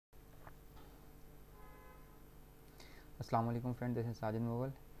Assalamu alaikum friend, this is Sajid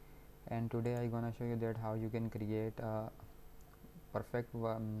Mughal, and today I gonna show you that how you can create a perfect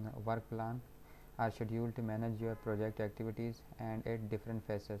work plan or schedule to manage your project activities and at different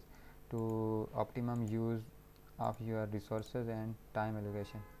phases to optimum use of your resources and time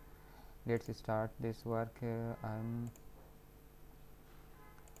allocation. Let's start this work.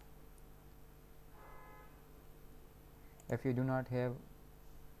 If you do not have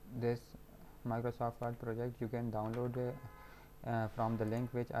this Microsoft Word project, you can download from the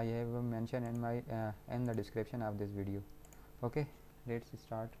link which I have mentioned in my in the description of this video. Okay, let's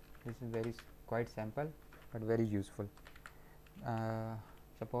start. This is quite simple but very useful. uh,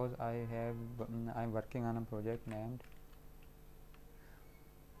 Suppose I'm working on a project named,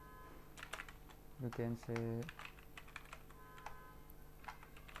 you can say,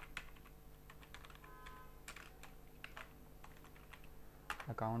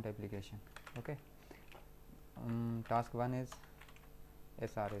 account application. Okay, task 1 is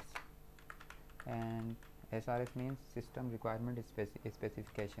SRS, and SRS means system requirement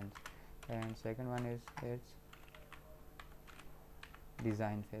specifications, and second one is its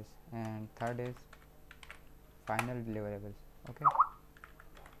design phase, and third is final deliverables. Okay,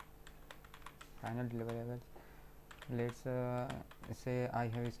 final deliverables. Let's say I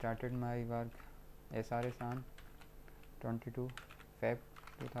have started my work SRS on 22 Feb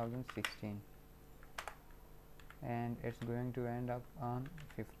 2016, and it's going to end up on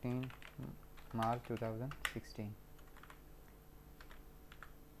 15 March 2016.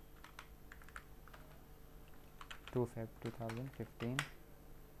 To Feb 2015.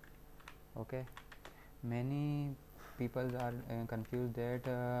 Okay, many people are confused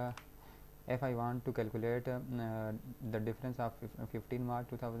that if I want to calculate the difference of 15 March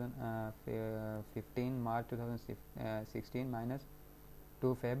 2016 minus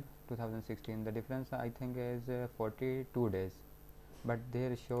 2 Feb 2016, the difference I think is 42 days, but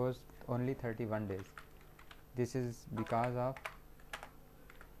there shows only 31 days. This is because of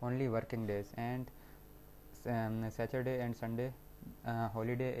only working days, and Saturday and Sunday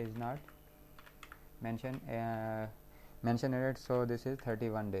holiday is not mentioned in it, so this is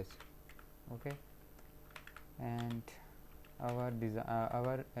 31 days. Okay, and our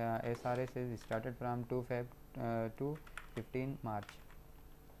SRS is started from 2 Feb to 15 March,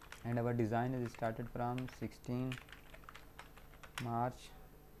 and our design is started from 16 March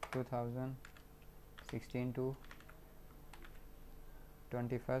 2016 to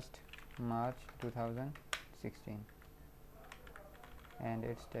 21st March 2016, and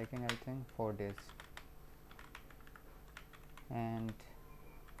it's taking I think 4 days. And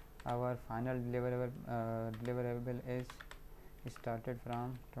our final deliverable is started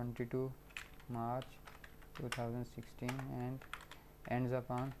from 22 March 2016 and ends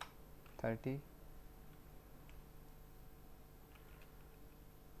up on 30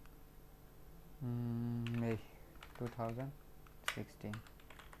 May 2016,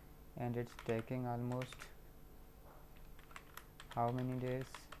 and it's taking almost how many days?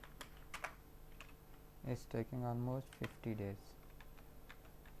 It's taking almost 50 days,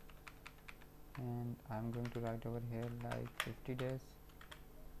 and I'm going to write over here like 50 days,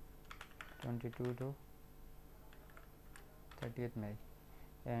 22 to 30th May,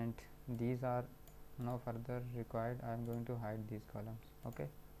 and these are no further required. I'm going to hide these columns. Okay,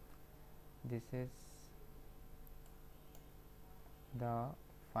 this is the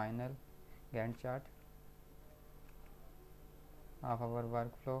final Gantt chart of our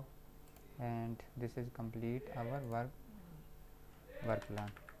workflow, and this is complete our work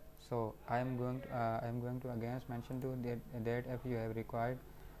plan. So I am going to again mention to that if you have required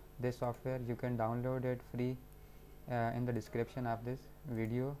this software, you can download it free in the description of this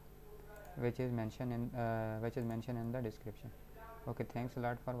video, which is mentioned in the description. Okay, thanks a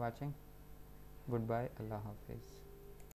lot for watching. Goodbye. Allah Hafiz.